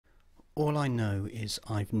All I know is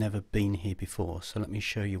I've never been here before, so let me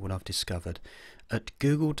show you what I've discovered. At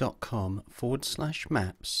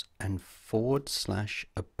google.com/maps and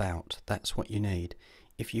 /about, that's what you need.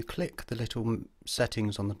 If you click the little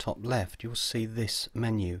settings on the top left, you'll see this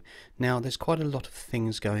menu. Now there's quite a lot of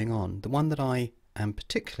things going on. The one that I am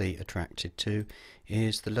particularly attracted to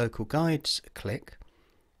is the local guides click,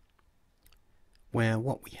 where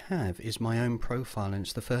what we have is my own profile, and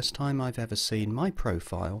it's the first time I've ever seen my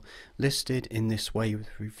profile listed in this way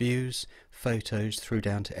with reviews, photos through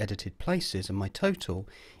down to edited places and my total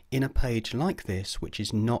in a page like this, which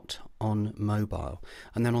is not on mobile.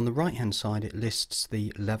 And then on the right hand side it lists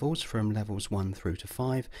the levels from levels 1 through to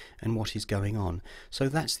 5 and what is going on. So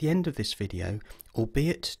that's the end of this video,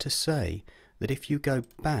 albeit to say that if you go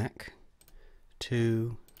back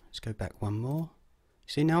to, let's go back one more.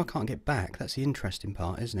 See, now I can't get back. That's the interesting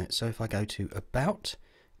part, isn't it? So if I go to About,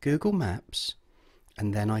 Google Maps,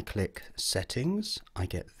 and then I click Settings, I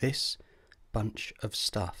get this bunch of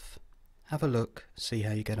stuff. Have a look, see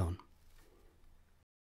how you get on.